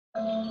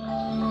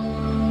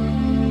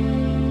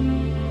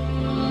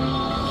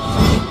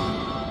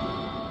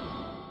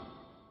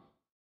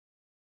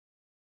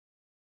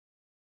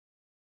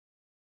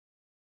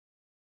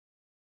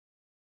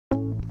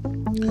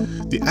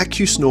The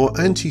Acusnore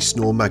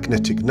anti-snore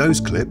magnetic nose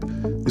clip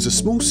is a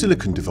small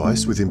silicone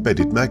device with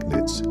embedded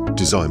magnets,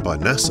 designed by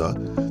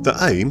NASA,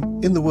 that aim,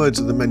 in the words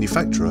of the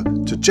manufacturer,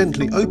 to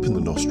gently open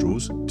the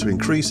nostrils to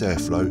increase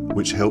airflow,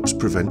 which helps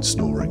prevent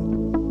snoring.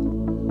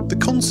 The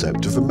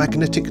concept of a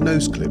magnetic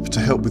nose clip to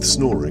help with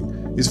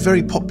snoring is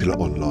very popular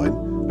online,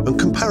 and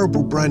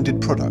comparable branded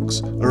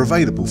products are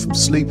available from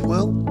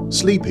Sleepwell,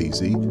 Sleep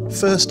Easy,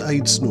 First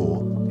Aid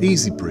Snore,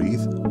 Easy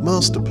Breathe,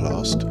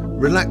 Masterplast,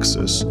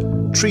 Relaxus,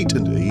 Treat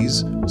and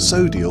Ease,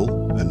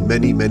 Sodial and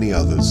many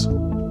others.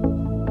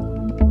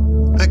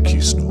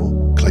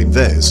 Acusnore claim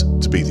theirs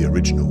to be the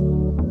original.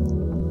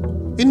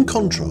 In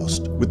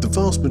contrast with the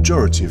vast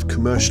majority of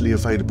commercially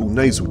available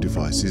nasal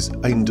devices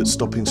aimed at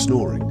stopping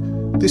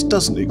snoring, this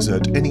doesn't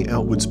exert any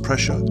outwards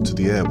pressure to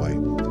the airway.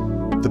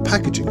 The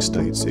packaging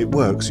states it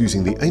works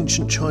using the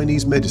ancient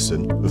Chinese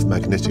medicine of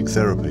magnetic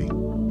therapy.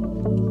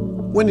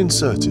 When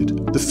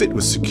inserted, the fit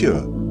was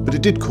secure, but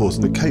it did cause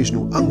an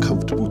occasional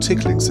uncomfortable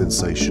tickling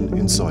sensation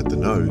inside the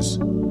nose.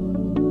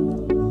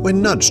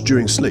 When nudged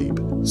during sleep,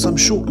 some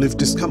short-lived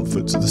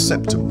discomfort to the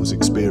septum was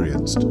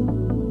experienced.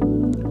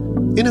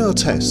 In our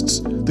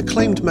tests, the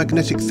claimed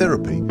magnetic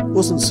therapy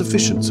wasn't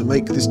sufficient to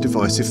make this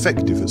device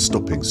effective at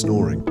stopping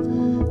snoring.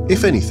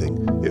 If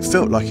anything, it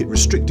felt like it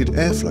restricted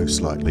airflow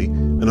slightly,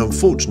 and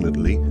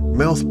unfortunately,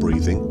 mouth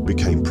breathing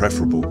became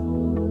preferable.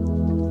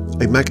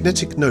 A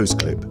magnetic nose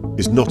clip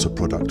is not a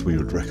product we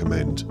would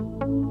recommend.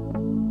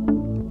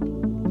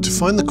 To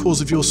find the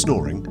cause of your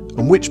snoring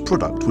and which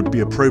product would be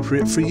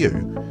appropriate for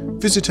you,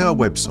 visit our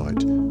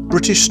website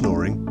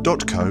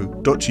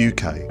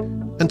britishsnoring.co.uk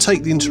and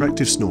take the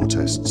interactive snore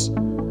tests,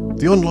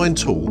 the online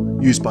tool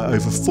used by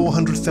over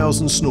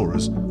 400,000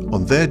 snorers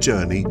on their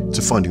journey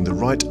to finding the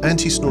right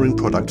anti-snoring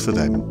product for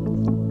them.